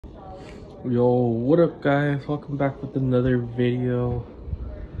Yo, what up guys? Welcome back with another video.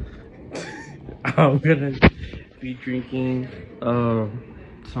 I'm gonna be drinking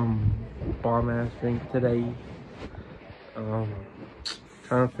some bomb ass drink today. Um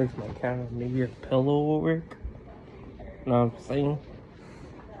Trying to fix my camera. Maybe a pillow will work. You know what I'm saying?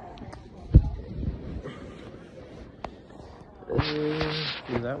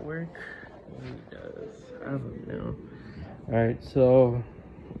 Does that work? It does. I don't know. Alright, so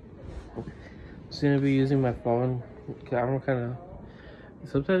I'm just gonna be using my phone. I'm kinda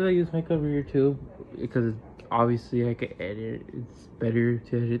sometimes I use my cover here too, because obviously I can edit. It's better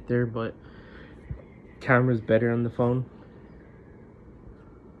to edit there, but camera's better on the phone.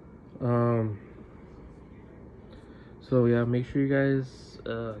 So yeah, make sure you guys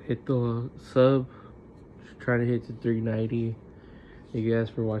hit the sub. Trying to hit to 390. Thank you guys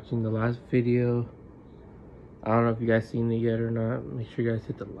for watching the last video. I don't know if you guys seen it yet or not. Make sure you guys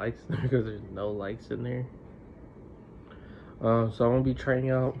hit the likes there because there's no likes in there. So I'm gonna be trying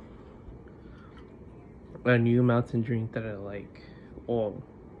out a new mountain drink that I like. Oh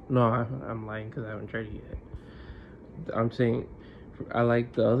no, I'm lying because I haven't tried it yet. I'm saying I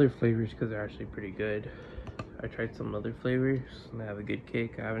like the other flavors because they're actually pretty good. I tried some other flavors and they have a good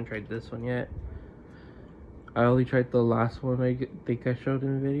kick. I haven't tried this one yet. I only tried the last one I think I showed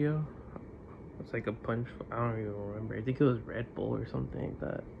in the video. It's like a punch. I don't even remember. I think it was Red Bull or something like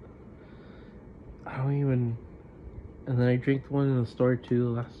that. I don't even. And then I drank one in the store too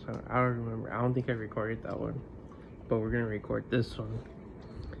last time. I don't remember. I don't think I recorded that one. But we're gonna record this one.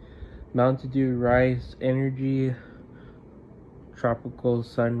 Mountain Dew Rise Energy Tropical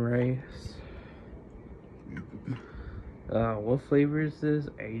Sunrise. What flavor is this?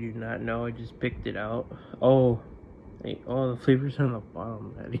 I do not know. I just picked it out. Oh, wait, oh, the flavors are on the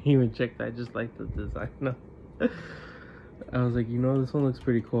bottom. I didn't even check that. I just like the design. I was like, you know, this one looks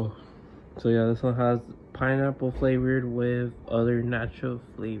pretty cool. So yeah, this one has pineapple flavored with other natural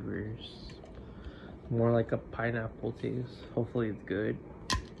flavors. More like a pineapple taste. Hopefully it's good.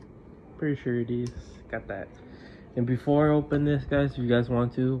 Pretty sure it is. Got that. And before I open this, guys, if you guys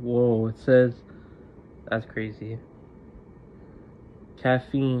want to, whoa, it says, that's crazy.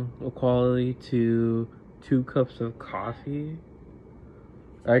 Caffeine equality to 2 cups of coffee.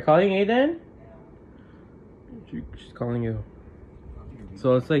 Are you calling Aiden? She's calling you.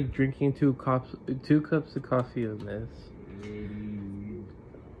 So it's like drinking 2 cups of coffee in this.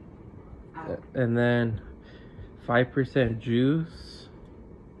 And then 5% juice.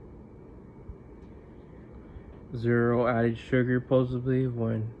 0 added sugar, possibly.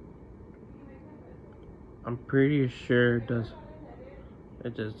 When I'm pretty sure it does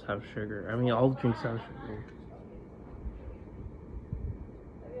have sugar. I mean, all drinks have sugar.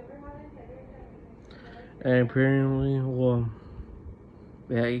 And apparently, well,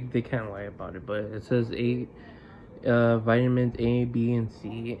 yeah, they can't lie about it, but it says vitamins A, B, and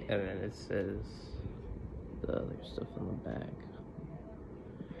C, and then it says the other stuff in the back.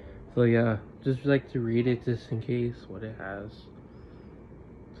 So yeah, just like to read it just in case what it has.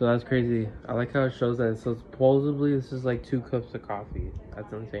 So that's crazy. I like how it shows that. So supposedly this is like 2 cups of coffee.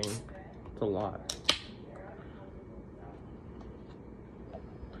 That's insane. It's a lot.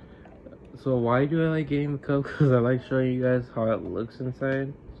 So why do I like getting the cup? Because I like showing you guys how it looks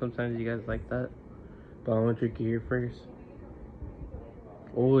inside. Sometimes you guys like that. But I'm gonna drink it here first.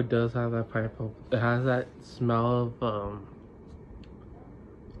 Oh, it does have that pineapple. It has that smell of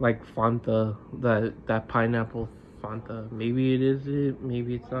like Fanta, that pineapple Fanta. Maybe it is it,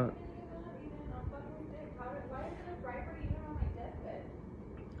 maybe it's not.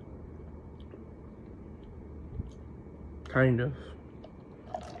 Kind of.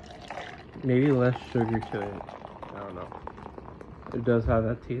 Maybe less sugar to it. I don't know. It does have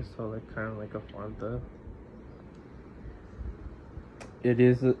that taste, so like kind of like a Fanta. It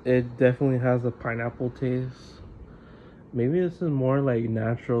definitely has a pineapple taste. Maybe this is more like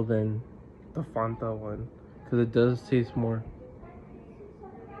natural than the Fanta one, because it does taste more.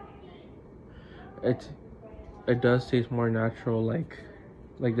 It does taste more natural, like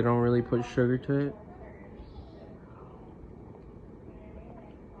they don't really put sugar to it.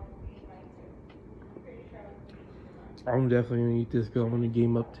 I'm definitely gonna eat this because I'm gonna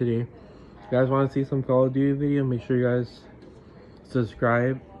game up today. If you guys want to see some Call of Duty video, make sure you guys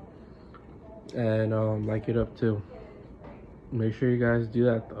subscribe and like it up too. Make sure you guys do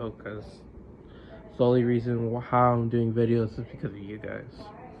that though, because it's the only reason how I'm doing videos is because of you guys.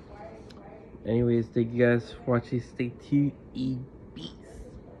 Anyways, thank you guys for watching. Stay tuned.